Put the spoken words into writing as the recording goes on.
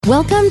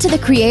Welcome to the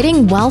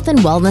Creating Wealth and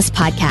Wellness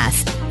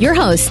podcast. Your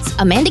hosts,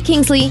 Amanda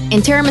Kingsley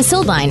and Tara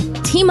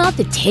Missildine, team up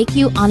to take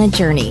you on a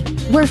journey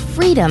where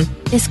freedom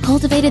is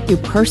cultivated through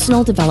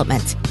personal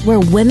development, where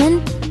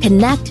women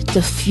connect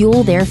to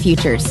fuel their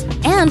futures,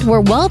 and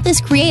where wealth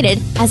is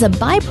created as a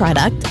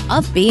byproduct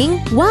of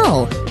being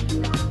well.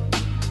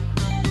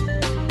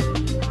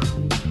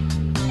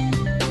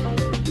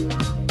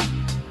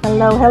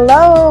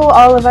 Hello,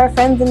 all of our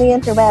friends in the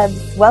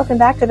interwebs. Welcome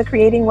back to the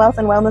Creating Wealth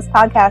and Wellness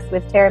podcast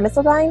with Tara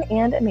Missildine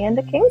and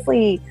Amanda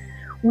Kingsley.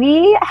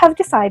 We have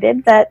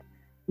decided that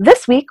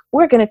this week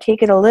we're going to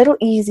take it a little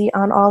easy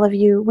on all of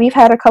you. We've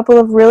had a couple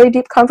of really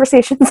deep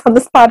conversations on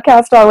this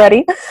podcast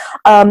already.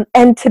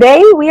 And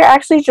today we are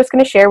actually just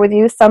going to share with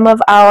you some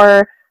of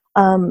our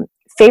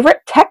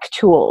favorite tech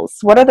tools.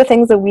 What are the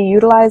things that we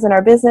utilize in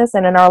our business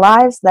and in our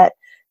lives that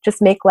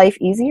just make life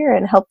easier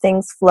and help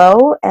things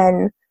flow,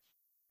 and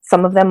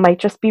some of them might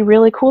just be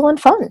really cool and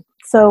fun.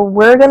 So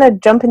we're going to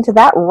jump into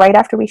that right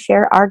after we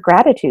share our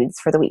gratitudes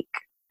for the week.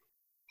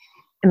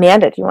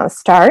 Amanda, do you want to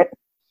start?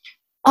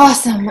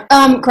 Awesome.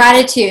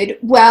 Gratitude.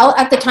 Well,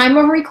 at the time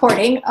of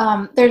recording,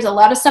 there's a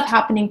lot of stuff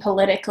happening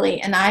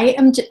politically, and I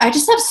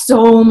just have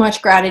so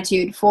much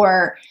gratitude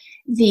for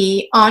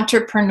the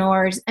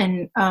entrepreneurs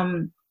and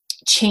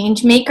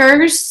change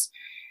makers,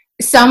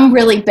 some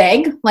really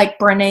big, like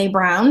Brené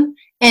Brown,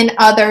 and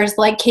others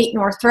like Kate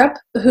Northrup,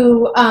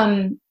 who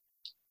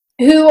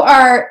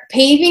are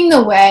paving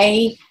the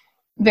way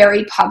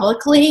very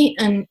publicly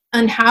and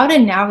how to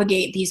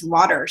navigate these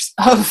waters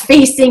of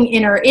facing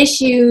inner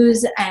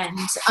issues and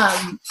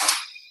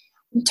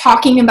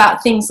talking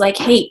about things like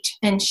hate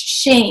and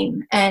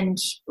shame and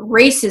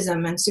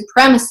racism and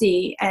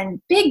supremacy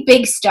and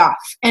big stuff.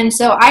 And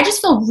so I just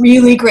feel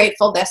really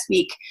grateful this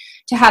week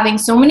to having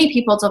so many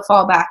people to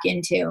fall back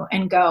into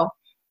and go,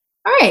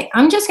 all right,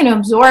 I'm just going to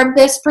absorb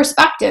this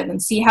perspective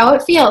and see how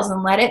it feels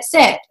and let it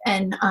sit.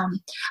 And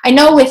I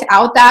know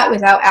without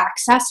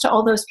access to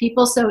all those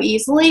people so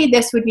easily,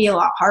 this would be a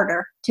lot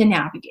harder to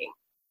navigate.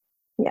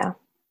 Yeah,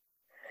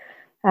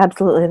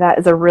 absolutely. That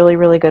is a really,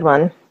 really good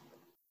one.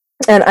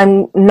 And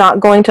I'm not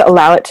going to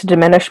allow it to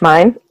diminish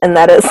mine. And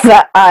that is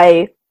that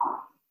I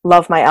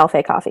love my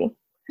Alfé coffee.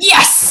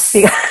 Yes!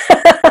 Nobody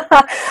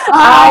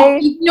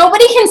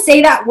can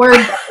say that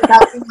word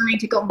without wanting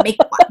to go make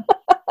one.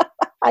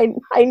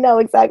 I know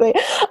exactly.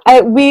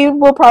 We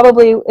will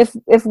probably,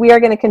 if we are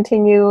going to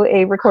continue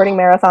a recording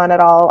marathon at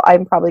all,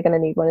 I'm probably going to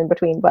need one in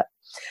between. But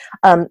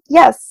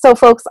yes, so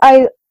folks,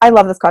 I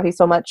love this coffee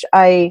so much.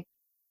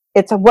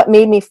 It's what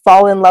made me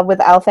fall in love with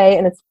Alfé,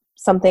 and it's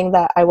something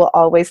that I will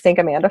always thank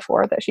Amanda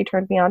for, that she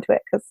turned me onto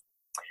it, because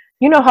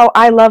you know how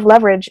I love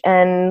leverage,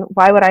 and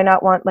why would I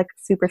not want like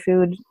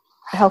superfood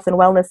health and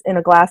wellness in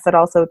a glass that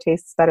also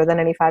tastes better than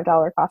any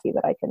 $5 coffee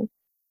that I can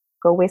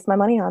go waste my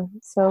money on.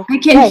 So I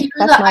can hear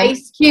the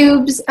ice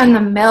cubes and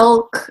the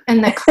milk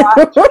and the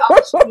coffee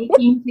all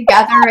shaking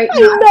together right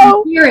now. I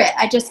can hear it.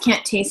 I just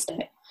can't taste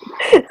it.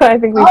 I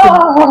think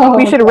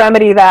we should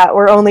remedy that.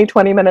 We're only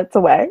 20 minutes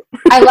away.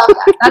 I love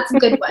that. That's a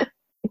good one.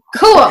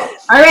 Cool. All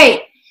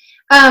right.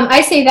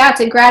 I say that's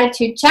a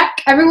gratitude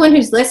check. Everyone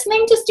who's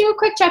listening, just do a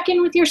quick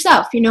check-in with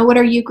yourself. What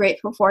are you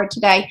grateful for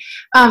today?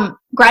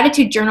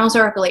 Gratitude journals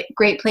are a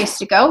great place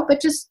to go, but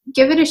just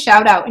give it a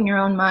shout out in your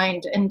own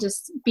mind and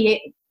just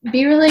be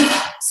really,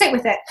 sit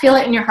with it, feel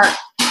it in your heart.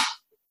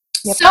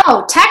 Yep.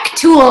 So, tech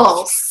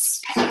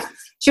tools.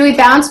 Should we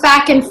bounce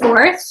back and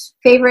forth?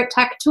 Favorite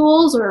tech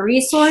tools or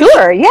resources?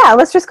 Sure, yeah.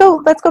 Let's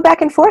go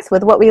back and forth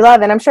with what we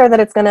love. And I'm sure that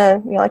it's going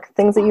to, like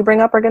things that you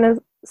bring up are going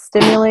to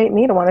stimulate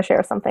me to want to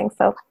share something.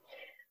 So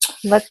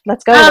let's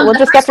go. We'll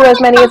just get through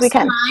as many as we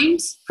can. Mind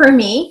for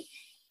me,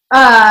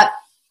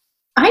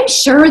 I'm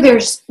sure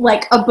there's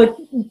like a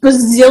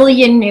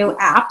bazillion new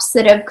apps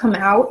that have come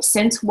out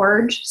since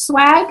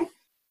WordSwag.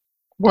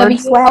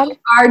 WordSwag?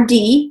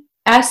 WordSwag.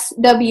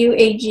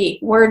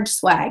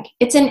 WordSwag.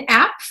 It's an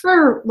app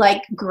for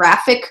like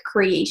graphic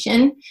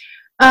creation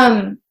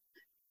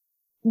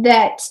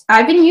that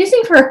I've been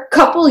using for a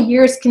couple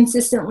years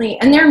consistently.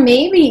 And there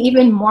may be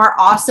even more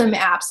awesome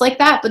apps like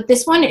that, but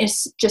this one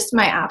is just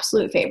my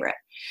absolute favorite.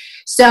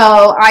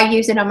 So I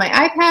use it on my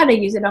iPad. I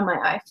use it on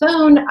my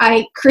iPhone.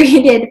 I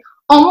created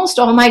almost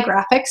all my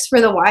graphics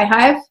for the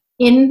YHive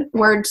in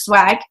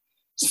WordSwag.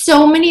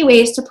 So many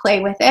ways to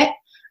play with it.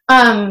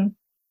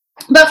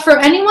 But for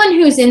anyone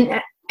who's in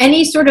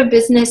any sort of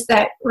business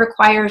that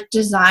requires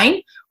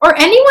design, or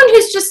anyone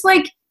who's just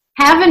like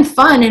having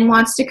fun and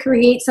wants to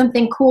create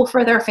something cool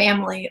for their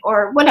family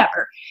or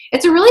whatever,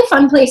 it's a really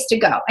fun place to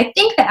go. I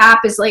think the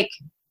app is like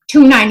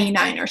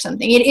 $2.99 or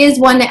something. It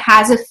is one that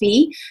has a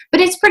fee, but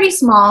it's pretty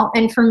small.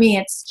 And for me,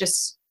 it's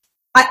just,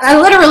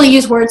 I literally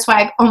use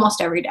WordSwag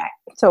almost every day.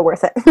 So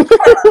worth it.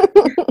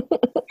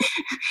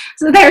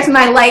 So there's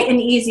my light and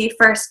easy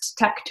first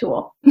tech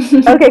tool.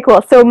 Okay,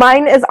 cool. So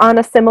mine is on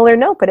a similar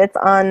note, but it's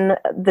on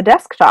the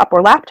desktop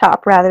or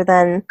laptop rather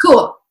than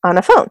on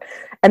a phone.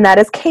 And that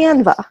is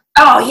Canva.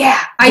 Oh, yeah.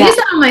 I use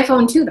it on my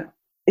phone too, though.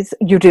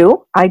 You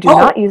do? I do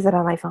not use it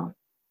on my phone.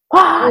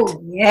 What?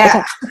 Oh,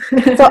 yeah.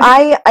 Okay. So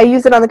I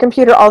use it on the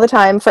computer all the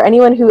time. For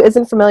anyone who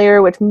isn't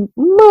familiar, which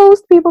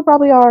most people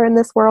probably are in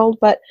this world,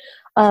 but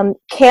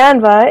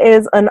Canva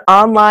is an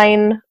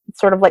online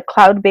sort of like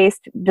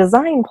cloud-based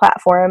design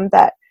platform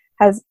that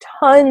has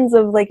tons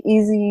of like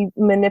easy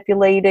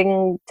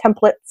manipulating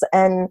templates,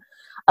 and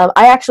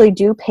I actually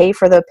do pay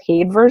for the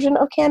paid version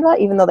of Canva,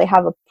 even though they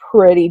have a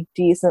pretty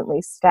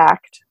decently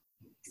stacked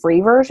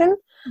free version.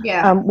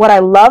 Yeah. What I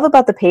love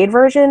about the paid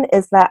version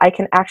is that I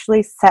can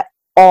actually set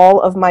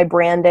all of my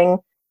branding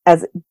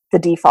as the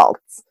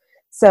defaults.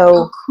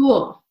 So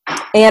cool.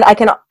 And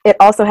it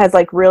also has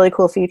like really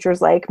cool features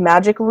like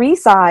magic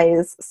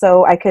resize.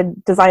 So I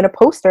could design a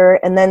poster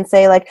and then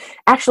say like,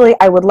 actually,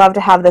 I would love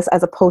to have this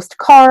as a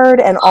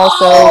postcard and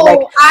also like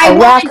I a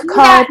want rack to do card.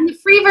 that in the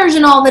free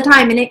version all the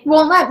time and it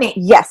won't let me.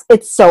 Yes,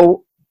 it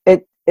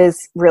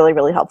is really,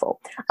 really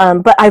helpful.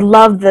 But I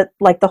love that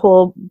like the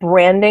whole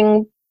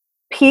branding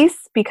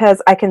piece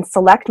because I can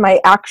select my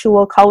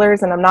actual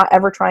colors and I'm not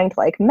ever trying to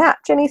like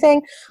match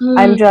anything.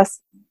 I'm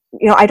just,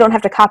 I don't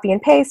have to copy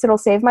and paste. It'll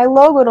save my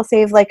logo. It'll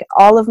save like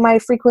all of my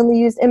frequently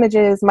used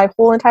images, my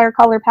whole entire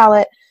color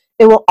palette.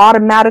 It will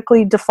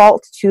automatically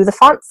default to the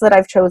fonts that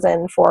I've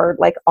chosen for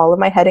like all of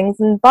my headings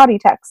and body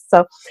text.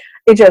 So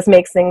it just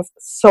makes things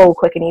so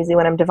quick and easy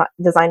when I'm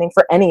designing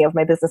for any of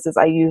my businesses.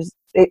 I use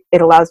it.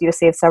 It allows you to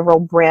save several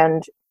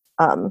brand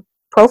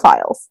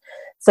profiles.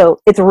 So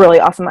it's really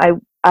awesome.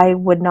 I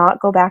would not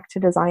go back to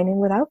designing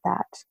without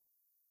that.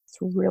 It's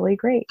really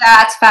great.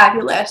 That's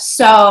fabulous.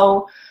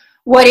 So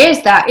what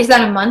is that? Is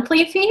that a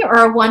monthly fee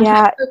or a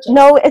one-time purchase?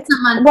 No,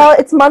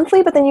 it's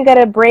monthly, but then you get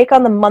a break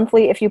on the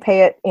monthly if you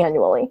pay it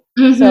annually.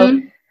 Mm-hmm.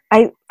 So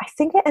I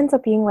think it ends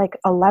up being like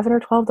 $11 or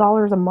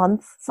 $12 a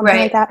month, something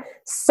like that.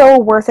 So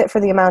worth it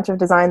for the amount of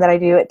design that I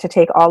do to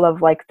take all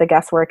of like the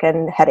guesswork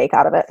and headache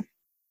out of it.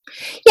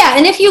 Yeah,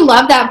 and if you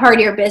love that part of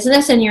your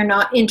business and you're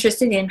not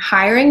interested in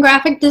hiring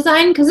graphic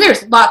design, because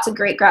there's lots of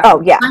great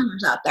graphic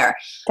designers out there.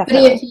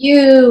 Definitely. But if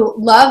you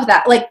love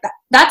that, like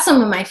that's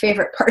some of my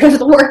favorite part of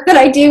the work that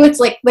I do. It's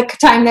like the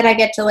time that I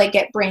get to like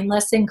get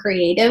brainless and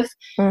creative,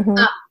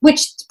 which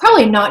is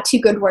probably not two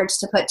good words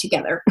to put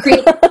together.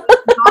 Creative,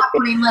 not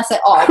brainless at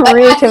all.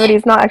 Creativity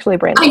is not actually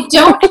brainless. I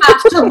don't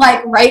have to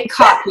like write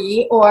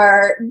copy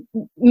or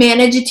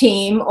manage a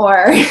team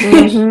or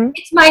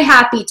it's my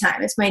happy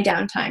time. It's my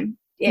downtime.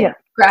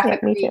 Graphic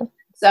creation.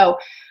 So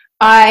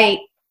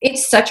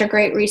it's such a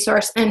great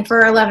resource, and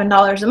for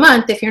 $11 a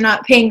month, if you're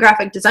not paying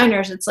graphic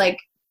designers, it's like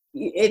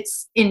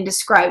it's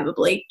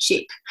indescribably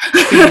cheap.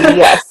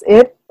 Yes,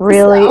 it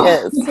really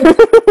is.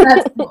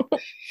 That's cool.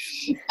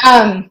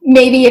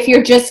 Maybe if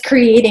you're just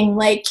creating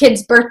like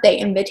kids' birthday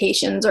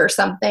invitations or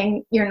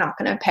something, you're not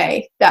going to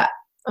pay that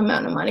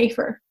amount of money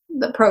for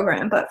the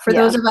program, but for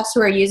those of us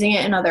who are using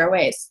it in other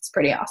ways, it's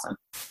pretty awesome.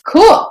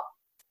 Cool.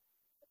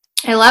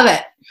 I love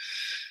it.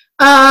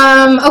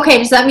 Okay,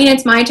 does that mean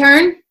it's my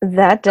turn?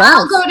 That does.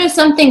 I'll go to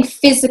something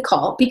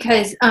physical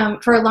because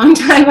for a long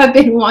time I've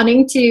been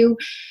wanting to,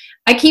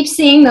 I keep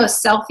seeing those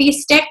selfie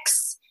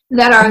sticks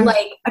that are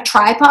like a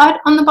tripod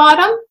on the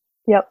bottom.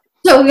 Yep.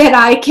 So that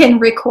I can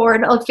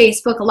record a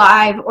Facebook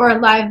Live or a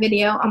live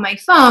video on my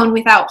phone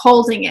without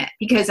holding it,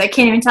 because I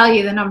can't even tell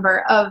you the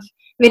number of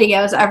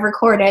videos I've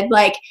recorded,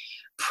 like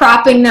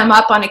propping them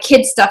up on a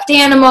kid stuffed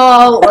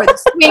animal or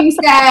the swing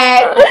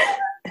set.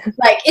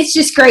 Like, it's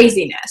just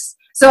craziness.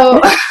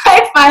 So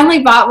I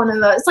finally bought one of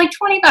those. It's like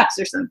 $20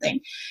 or something.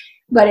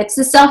 But it's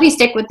the selfie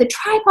stick with the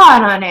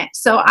tripod on it.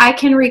 So I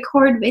can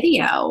record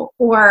video,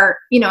 or,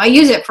 I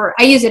use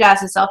it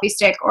as a selfie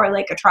stick or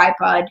like a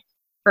tripod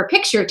for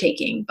picture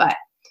taking. But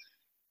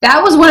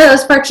that was one of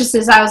those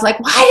purchases I was like,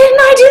 why didn't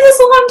I do this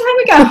a long time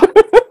ago?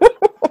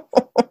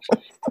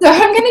 So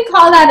I'm going to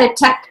call that a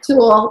tech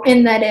tool,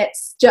 in that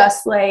it's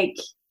just like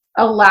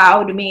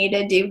allowed me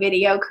to do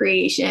video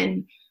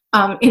creation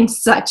in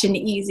such an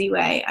easy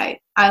way.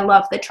 I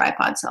love the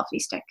tripod selfie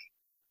stick.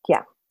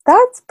 Yeah,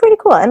 that's pretty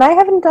cool. And I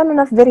haven't done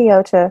enough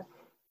video to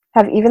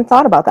have even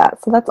thought about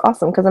that. So that's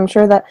awesome, because I'm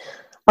sure that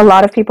a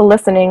lot of people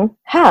listening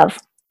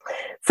have.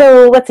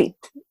 So let's see.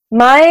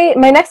 My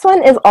next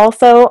one is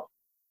also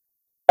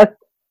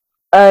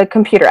a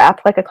computer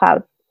app, like a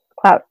cloud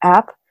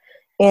app.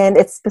 And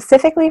it's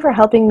specifically for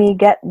helping me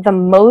get the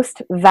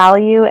most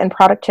value and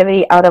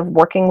productivity out of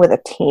working with a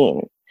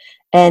team.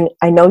 And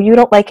I know you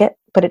don't like it,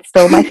 but it's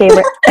still my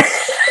favorite.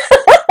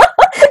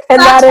 And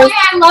that's why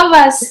I love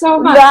us so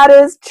much. That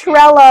is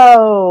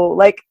Trello.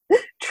 Like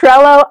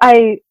Trello,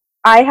 I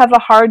have a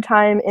hard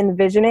time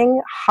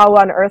envisioning how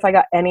on earth I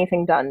got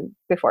anything done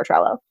before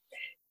Trello.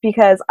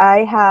 Because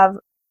and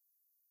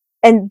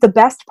the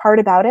best part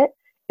about it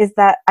is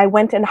that I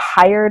went and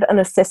hired an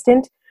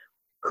assistant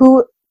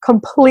who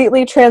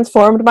completely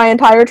transformed my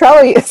entire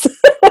Trello use.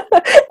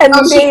 And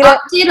she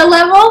upped it a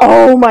level?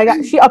 Oh my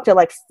God. She upped it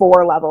like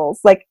 4 levels.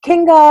 Like,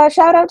 Kinga,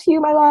 shout out to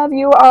you, my love.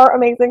 You are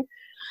amazing.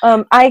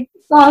 I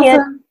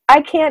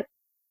can't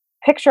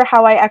picture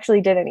how I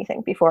actually did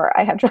anything before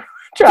I had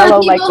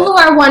Trello. For people who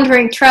are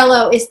wondering,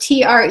 Trello is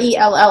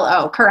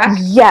Trello, correct?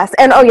 Yes.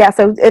 And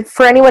so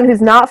for anyone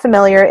who's not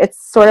familiar,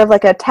 it's sort of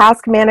like a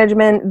task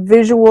management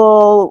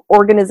visual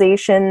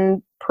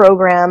organization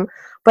program,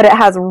 but it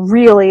has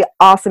really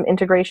awesome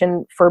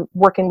integration for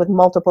working with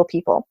multiple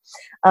people.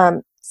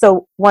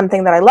 So one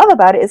thing that I love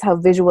about it is how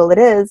visual it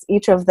is.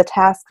 Each of the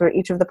tasks or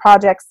each of the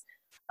projects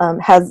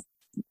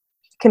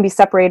can be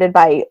separated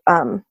by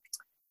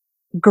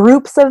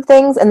groups of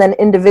things and then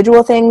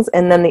individual things,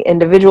 and then the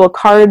individual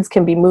cards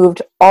can be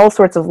moved all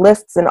sorts of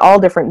lists and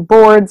all different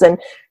boards, and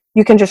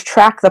you can just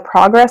track the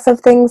progress of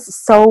things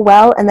so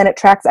well, and then it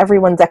tracks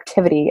everyone's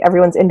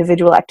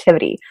individual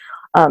activity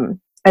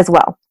as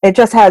well. It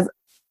just has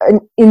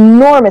an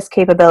enormous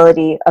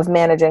capability of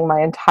managing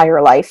my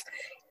entire life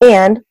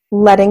and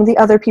letting the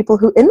other people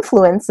who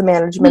influence the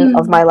management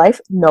of my life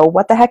know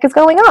what the heck is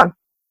going on,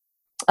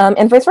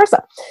 and vice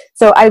versa.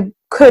 So I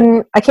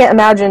can't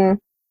imagine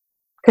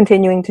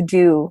continuing to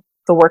do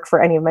the work for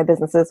any of my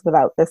businesses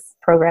without this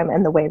program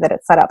and the way that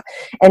it's set up.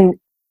 And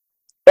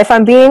if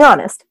I'm being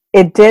honest,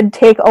 it did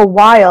take a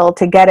while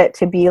to get it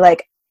to be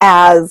like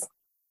as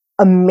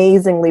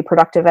amazingly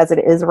productive as it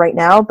is right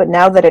now. But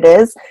now that it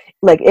is,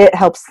 like, it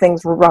helps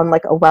things run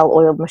like a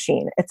well-oiled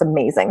machine. It's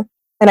amazing.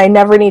 And I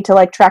never need to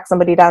like track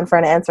somebody down for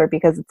an answer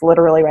because it's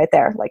literally right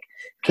there. Like,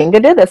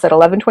 Kinga did this at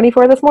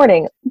 11:24 this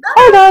morning.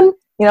 All done,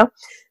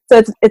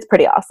 So it's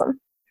pretty awesome.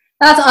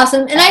 That's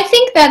awesome. And I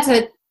think that's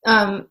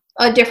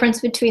a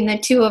difference between the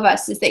two of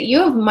us is that you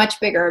have much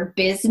bigger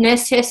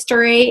business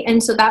history.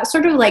 And so that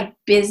sort of like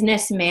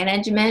business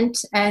management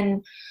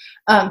and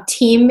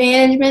team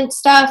management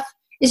stuff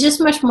is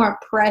just much more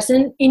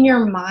present in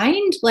your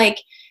mind. Like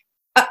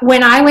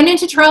when I went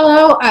into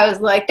Trello, I was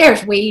like,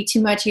 there's way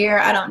too much here.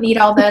 I don't need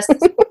all this.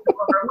 It's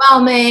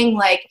overwhelming.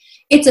 Like,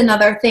 it's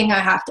another thing I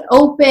have to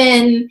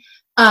open.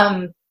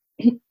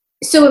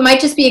 So it might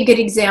just be a good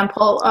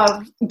example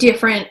of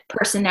different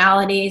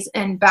personalities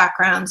and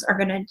backgrounds are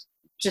going to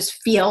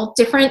just feel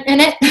different in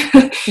it.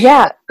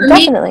 Yeah, For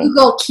definitely. me,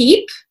 Google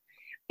Keep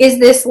is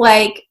this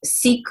like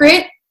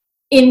secret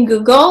in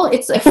Google.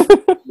 It's a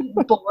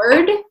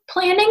board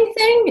planning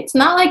thing. It's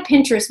not like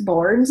Pinterest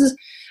boards,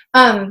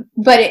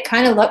 but it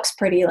kind of looks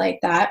pretty like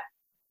that.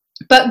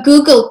 But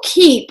Google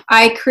Keep,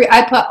 I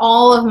put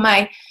all of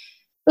my,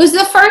 it was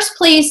the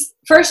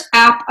first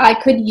app I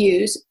could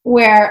use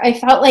where I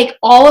felt like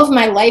all of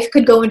my life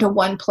could go into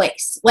one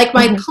place. Like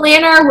my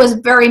planner was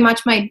very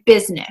much my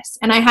business.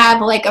 And I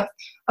have like a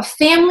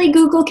family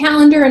Google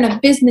Calendar and a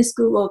business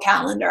Google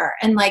Calendar.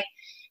 And like,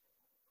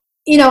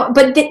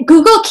 but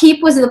Google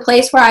Keep was the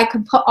place where I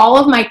could put all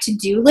of my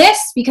to-do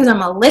lists, because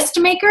I'm a list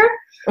maker,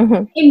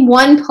 in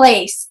one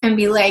place and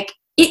be like,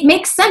 it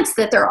makes sense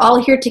that they're all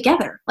here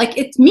together. Like,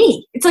 it's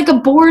me. It's like a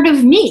board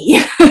of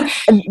me.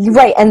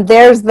 Right. And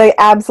there's the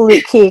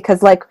absolute key.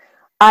 Because like,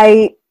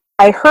 I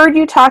heard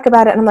you talk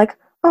about it and I'm like,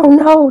 oh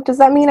no, does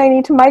that mean I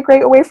need to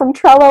migrate away from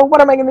Trello?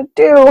 What am I going to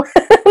do?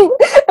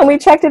 And we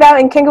checked it out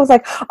and Kinga was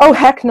like, oh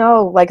heck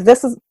no. Like,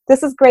 this is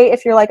great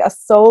if you're like a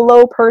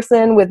solo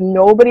person with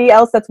nobody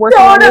else that's working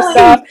on your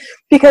stuff,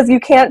 because you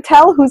can't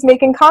tell who's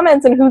making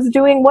comments and who's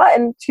doing what.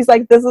 And she's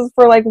like, this is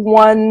for like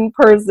one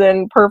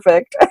person.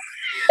 Perfect.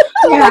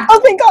 Yeah. Like, oh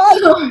thank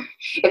God.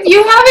 If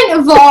you haven't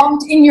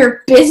evolved in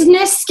your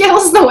business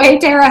skills the way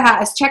Tara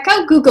has, check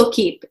out Google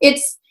Keep.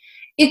 It's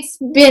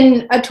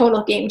been a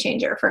total game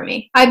changer for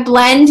me. I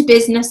blend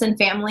business and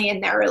family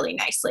in there really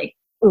nicely.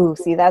 Ooh,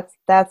 see, that's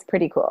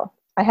pretty cool.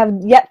 I have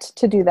yet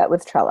to do that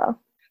with Trello.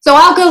 So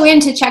I'll go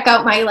in to check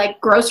out my like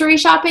grocery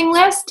shopping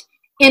list,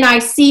 and I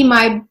see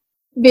my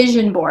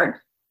vision board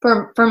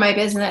for my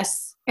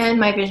business and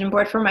my vision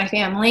board for my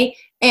family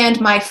and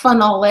my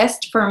funnel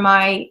list for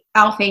my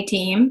Alpha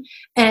team.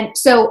 And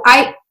so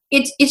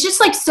it's just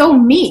like so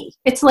me.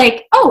 It's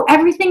like, oh,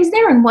 everything's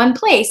there in one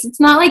place. It's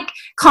not like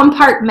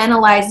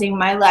compartmentalizing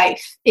my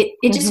life. It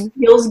just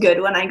feels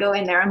good when I go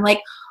in there. I'm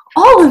like,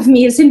 all of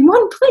me is in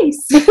one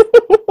place. So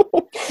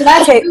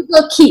that's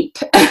Google Keep.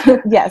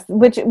 Yes,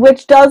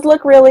 which does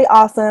look really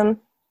awesome.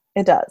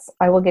 It does.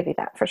 I will give you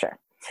that for sure.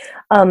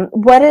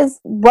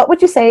 What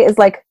would you say is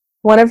like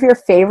one of your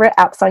favorite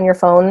apps on your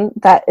phone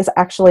that is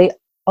actually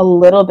a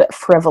little bit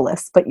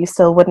frivolous, but you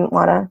still wouldn't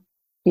want to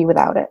be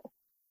without it?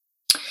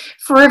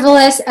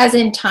 Frivolous as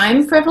in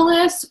time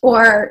frivolous,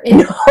 or in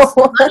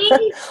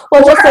money?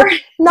 Well, just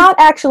like not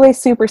actually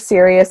super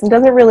serious and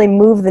doesn't really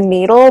move the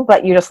needle,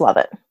 but you just love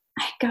it.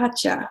 I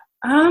gotcha.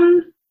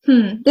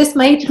 This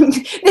might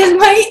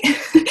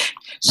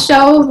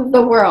show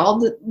the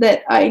world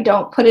that I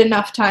don't put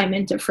enough time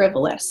into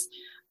frivolous.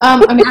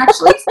 I'm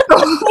actually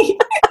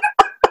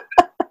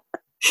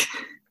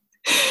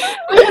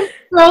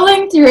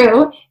scrolling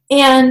through,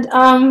 and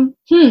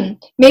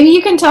maybe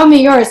you can tell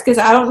me yours, because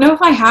I don't know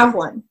if I have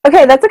one.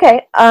 Okay, that's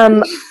okay.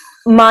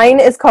 Mine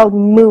is called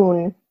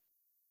Moon,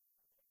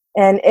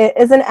 and it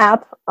is an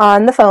app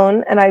on the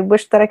phone, and I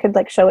wish that I could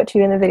like show it to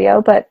you in the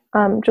video, but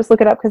just look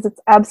it up because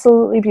it's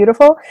absolutely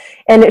beautiful,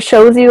 and it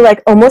shows you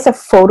like almost a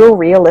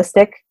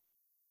photorealistic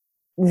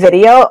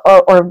video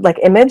or like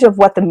image of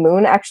what the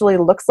moon actually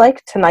looks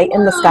like tonight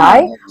in the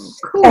sky.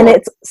 Cool. And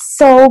it's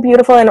so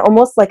beautiful and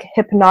almost like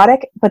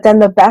hypnotic. But then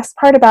the best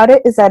part about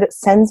it is that it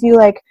sends you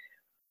like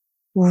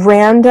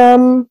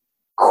random,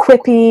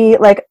 quippy,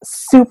 like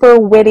super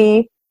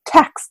witty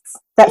texts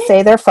that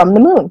say they're from the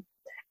moon.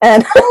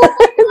 And so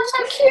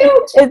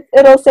cute.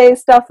 It'll say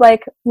stuff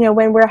like, you know,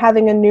 when we're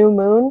having a new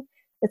moon,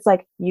 it's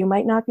like, you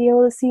might not be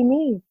able to see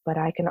me, but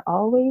I can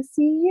always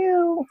see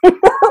you.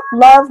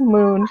 Love,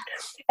 Moon.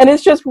 And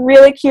it's just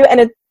really cute.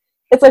 And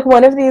it's like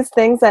one of these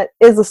things that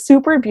is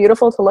super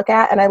beautiful to look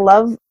at. And I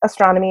love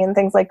astronomy and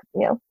things like,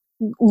 you know,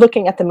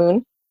 looking at the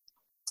moon.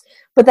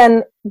 But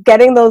then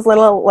getting those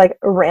little like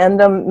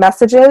random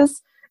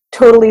messages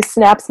totally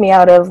snaps me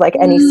out of like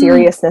any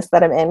seriousness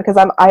that I'm in, because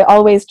I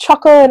always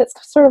chuckle, and it's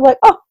sort of like,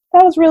 oh,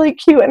 that was really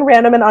cute and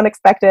random and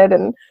unexpected.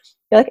 And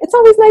you're like, it's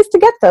always nice to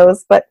get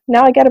those, but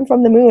now I get them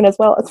from the moon as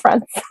well as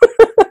friends.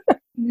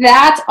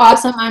 That's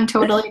awesome. I'm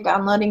totally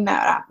downloading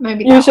that app.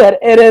 Maybe you should.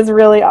 It is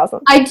really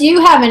awesome. I do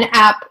have an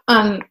app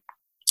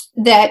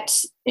that,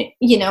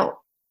 you know,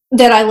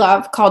 that I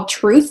love called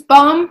Truth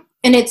Bomb,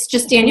 and it's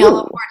just Danielle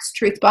LaPorte's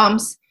Truth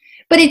Bombs.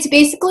 But it's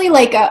basically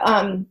like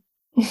a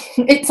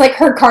it's like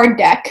her card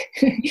deck,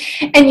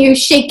 and you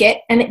shake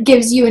it and it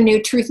gives you a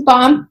new truth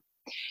bomb.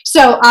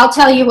 So I'll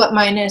tell you what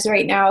mine is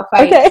right now.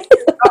 If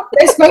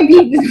this might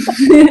be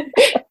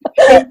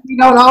if you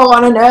don't all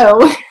want to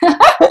know.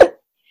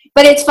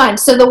 But it's fun.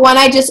 So the one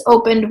I just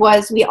opened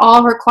was, we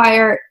all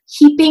require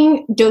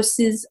heaping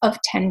doses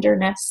of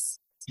tenderness.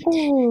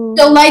 Ooh.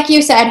 So like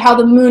you said, how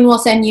the moon will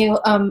send you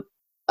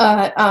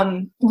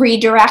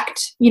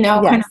redirect, you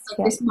know, kind of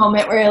like this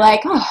moment where you're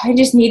like, oh, I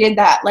just needed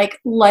that like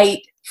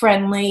light,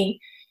 friendly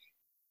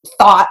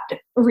thought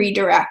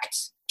redirect.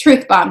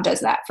 Truth Bomb does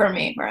that for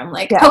me, where I'm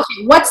like, okay,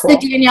 what's the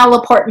Danielle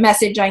LaPorte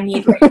message I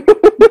need right now?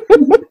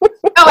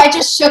 Oh, I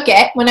just shook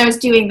it when I was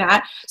doing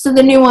that. So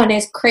the new one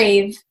is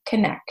Crave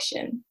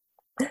Connection,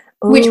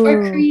 which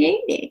we're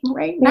creating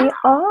right now. We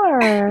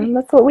are.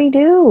 That's what we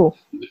do.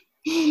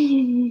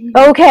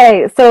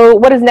 Okay, so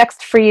what is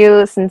next for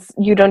you, since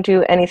you don't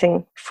do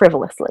anything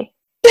frivolously?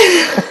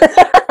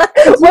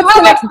 What's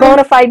the next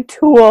bona fide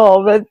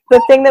tool, the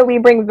thing that we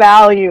bring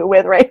value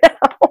with right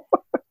now?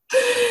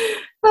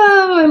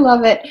 Oh, I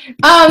love it.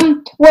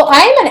 Well,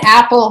 I'm an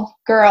Apple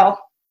girl.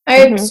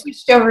 I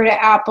switched over to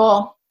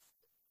Apple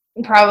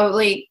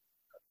probably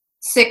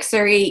 6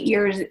 or 8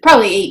 years,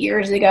 probably 8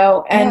 years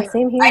ago, and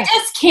same here. I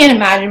just can't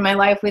imagine my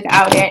life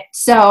without it.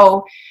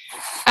 So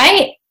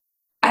I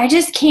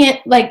just can't,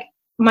 like,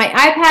 my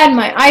iPad,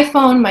 my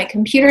iPhone, my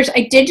computers.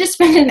 I did just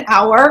spend an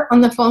hour on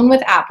the phone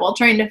with Apple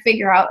trying to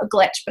figure out a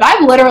glitch, but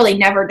I've literally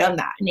never done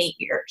that in 8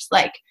 years.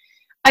 Like,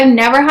 I've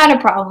never had a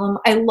problem.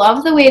 I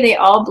love the way they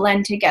all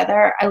blend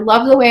together. I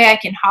love the way I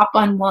can hop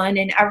on one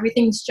and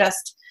everything's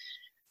just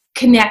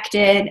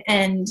connected.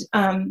 And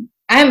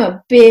I'm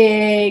a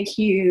big,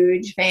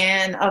 huge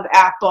fan of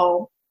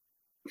Apple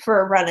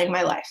for running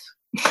my life.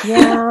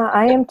 Yeah,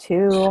 I am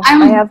too.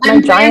 I have my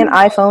giant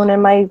iPhone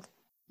and my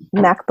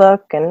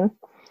MacBook, and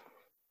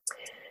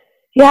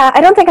yeah,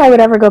 I don't think I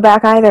would ever go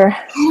back either.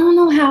 I don't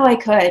know how I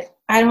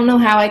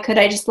could.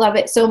 I just love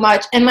it so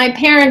much. And my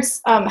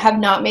parents have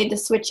not made the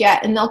switch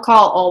yet, and they'll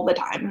call all the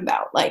time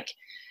about like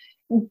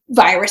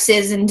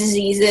viruses and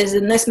diseases,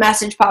 and this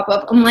message pop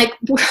up. I'm like,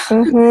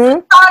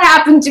 what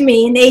happened to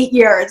me in 8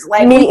 years?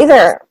 Like, me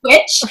either.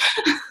 Switch.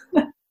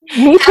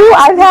 Me too.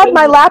 I've had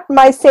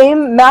my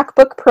same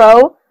MacBook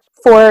Pro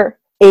for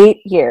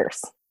 8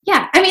 years.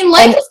 Yeah, I mean,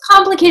 life is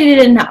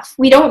complicated enough.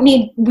 We don't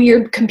need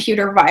weird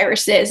computer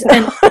viruses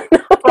and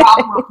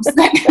problems.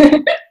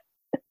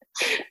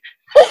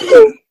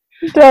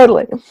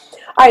 Totally.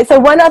 All right, so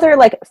one other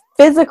like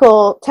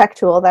physical tech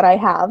tool that I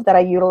have that I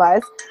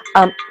utilize.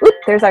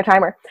 There's our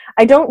timer.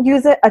 I don't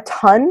use it a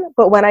ton,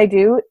 but when I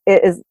do,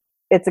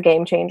 it's a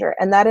game changer,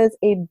 and that is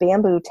a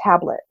Bamboo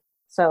tablet.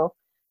 So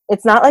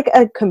it's not like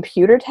a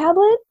computer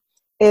tablet.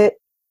 It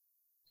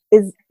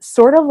is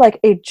sort of like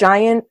a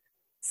giant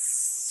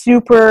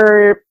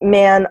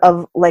Superman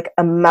of like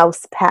a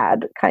mouse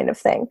pad kind of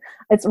thing.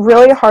 It's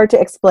really hard to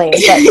explain, but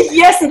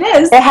yes, it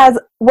is. It has,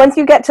 once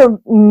you get to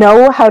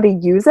know how to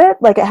use it,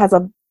 like it has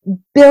a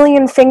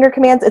billion finger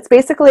commands. It's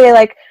basically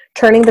like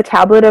turning the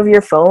tablet of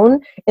your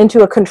phone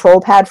into a control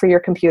pad for your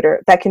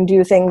computer that can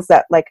do things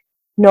that like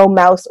no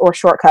mouse or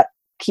shortcut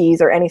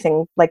keys or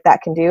anything like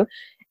that can do.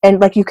 And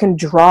like you can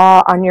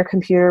draw on your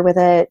computer with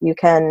it. You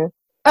can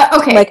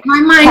like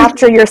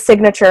capture your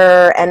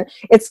signature, and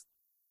it's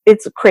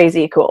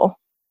crazy cool.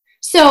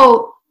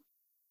 So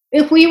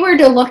if we were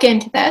to look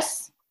into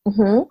this,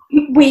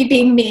 we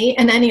being me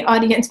and any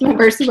audience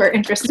members who are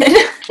interested,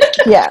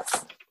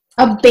 yes,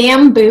 a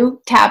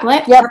Bamboo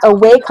tablet. Yep, a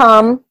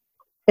Wacom.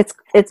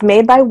 It's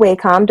made by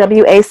Wacom,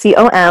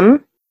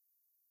 WACOM.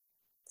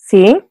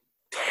 See?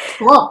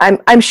 Cool.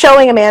 I'm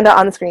showing Amanda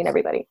on the screen,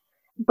 everybody.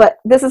 But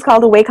this is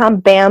called a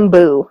Wacom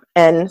Bamboo,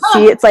 and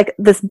see, it's like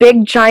this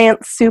big,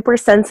 giant, super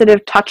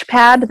sensitive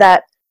touchpad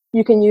that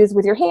you can use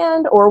with your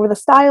hand or with a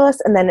stylus,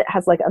 and then it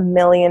has like a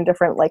million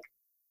different like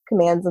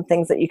commands and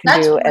things that you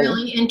can do. That's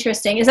really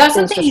interesting. Is that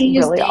something you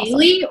use really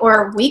daily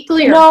or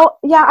weekly? Or? No,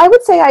 yeah, I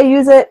would say I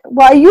use it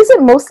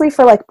mostly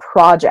for like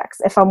projects.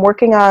 If I'm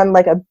working on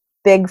like a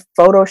big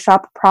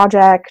Photoshop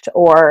project,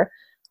 or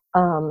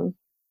cool.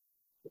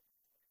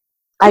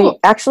 I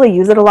actually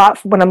use it a lot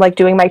when I'm like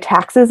doing my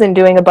taxes and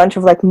doing a bunch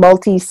of like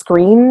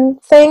multi-screen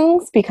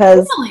things,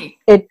 because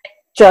it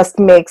just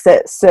makes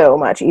it so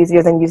much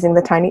easier than using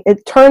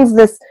it turns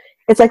this,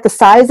 it's like the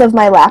size of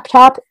my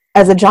laptop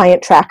as a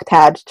giant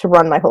trackpad to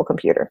run my whole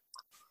computer.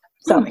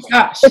 So oh my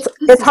gosh.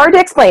 It's hard to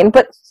explain,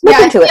 but look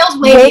into it.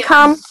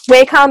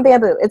 Wacom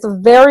Bamboo. It's a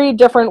very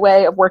different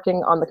way of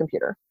working on the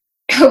computer.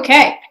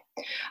 Okay.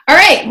 All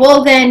right.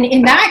 Well, then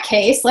in that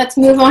case, let's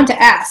move on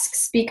to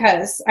asks,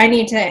 because I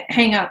need to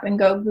hang up and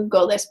go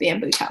Google this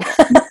bamboo towel.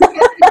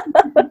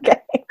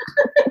 Okay.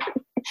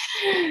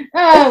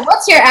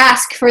 What's your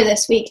ask for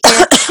this week?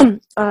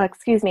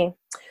 Excuse me.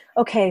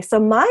 Okay. So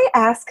my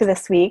ask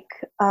this week,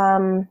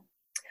 I'm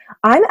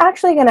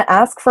actually going to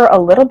ask for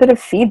a little bit of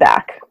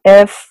feedback.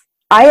 If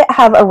I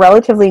have a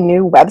relatively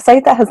new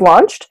website that has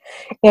launched,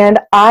 and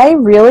I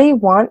really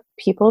want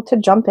people to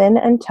jump in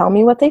and tell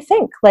me what they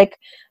think. Like,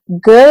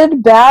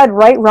 good, bad,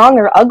 right, wrong,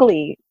 or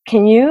ugly.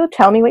 Can you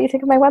tell me what you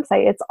think of my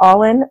website? It's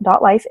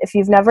allin.life. If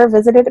you've never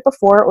visited it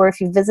before, or if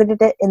you visited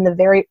it in the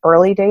very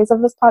early days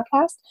of this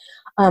podcast,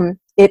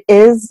 it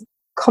is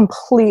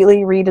completely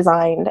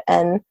redesigned,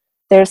 and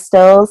there's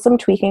still some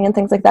tweaking and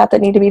things like that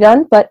need to be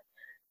done. But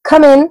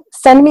come in,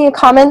 send me a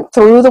comment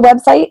through the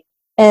website,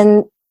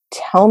 and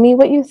tell me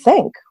what you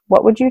think.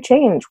 What would you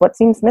change? What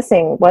seems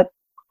missing? What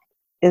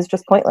is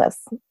just pointless?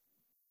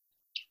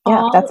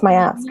 Yeah, that's my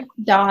ask.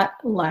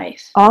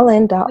 Life.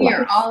 Allin.life. We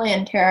are all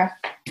in, Tara.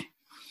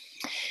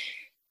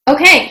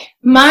 Okay,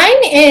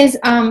 mine is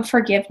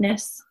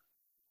forgiveness.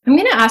 I'm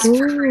going to ask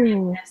for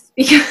forgiveness,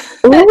 because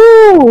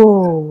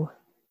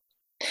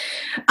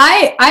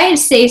I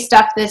say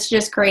stuff that's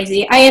just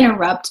crazy. I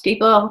interrupt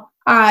people.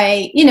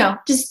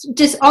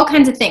 Just all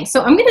kinds of things.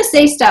 So I'm going to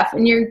say stuff,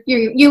 and your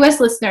U.S.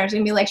 listeners are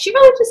going to be like, she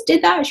really just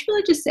did that. She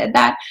really just said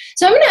that.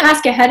 So I'm going to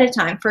ask ahead of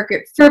time for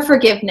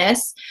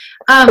forgiveness,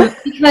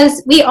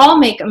 because we all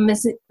make a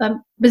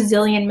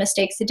bazillion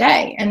mistakes a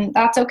day, and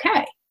that's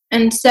okay.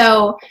 And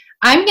so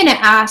I'm going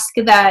to ask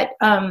that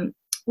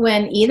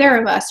when either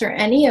of us or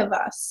any of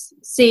us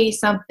say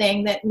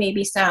something that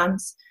maybe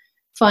sounds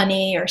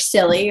funny or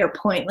silly or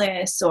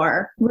pointless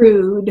or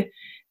rude,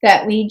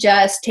 that we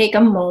just take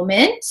a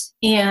moment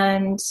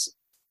and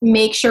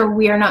make sure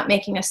we are not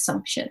making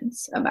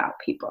assumptions about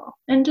people,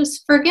 and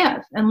just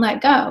forgive and let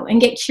go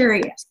and get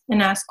curious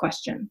and ask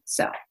questions.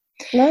 So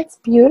that's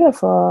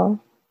beautiful.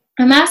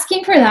 I'm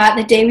asking for that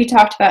the day we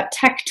talked about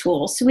tech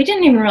tools. So we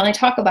didn't even really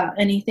talk about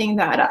anything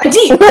that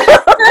deep. But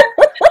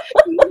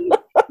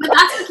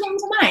that's what came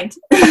to mind.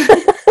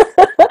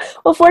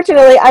 Well,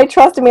 fortunately, I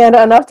trust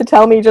Amanda enough to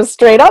tell me just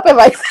straight up if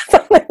I say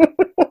something.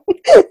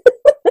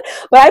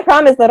 But I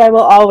promise that I will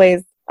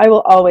always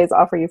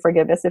offer you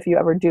forgiveness if you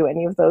ever do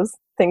any of those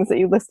things that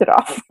you listed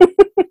off.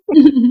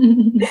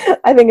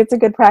 I think it's a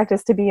good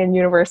practice to be in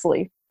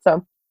universally.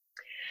 So,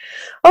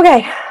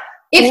 okay.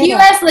 If you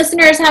as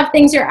listeners have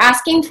things you're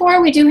asking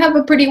for, we do have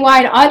a pretty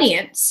wide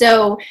audience.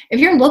 So if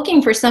you're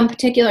looking for some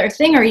particular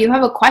thing, or you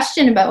have a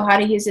question about how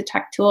to use a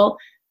tech tool,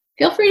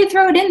 feel free to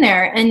throw it in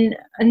there, and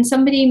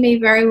somebody may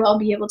very well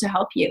be able to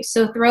help you.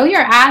 So throw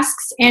your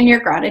asks and your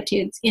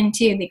gratitudes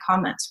into the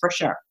comments for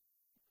sure.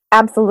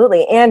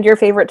 Absolutely. And your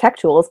favorite tech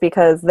tools,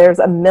 because there's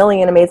a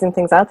million amazing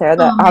things out there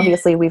that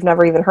obviously we've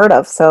never even heard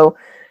of. So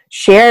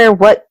share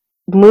what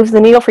moves the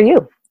needle for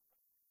you.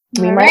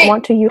 We might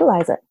want to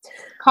utilize it.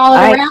 Call it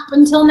a wrap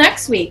until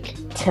next week.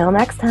 Till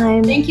next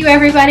time. Thank you,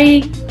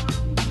 everybody.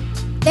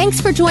 Thanks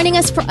for joining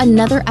us for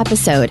another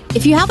episode.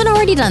 If you haven't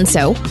already done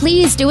so,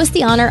 please do us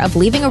the honor of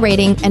leaving a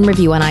rating and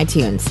review on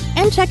iTunes.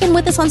 And check in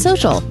with us on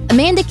social.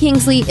 Amanda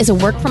Kingsley is a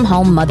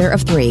work-from-home mother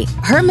of 3.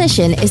 Her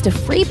mission is to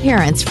free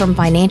parents from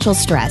financial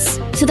stress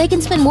so they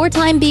can spend more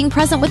time being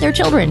present with their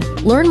children.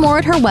 Learn more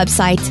at her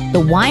website,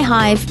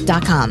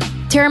 thewhyhive.com.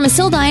 Tara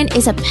Missildine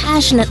is a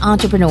passionate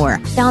entrepreneur,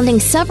 founding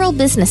several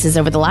businesses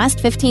over the last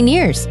 15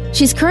 years.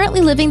 She's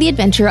currently living the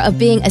adventure of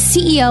being a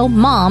CEO,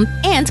 mom,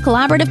 and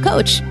collaborative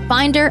coach.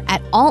 Find her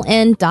at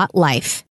allin.life.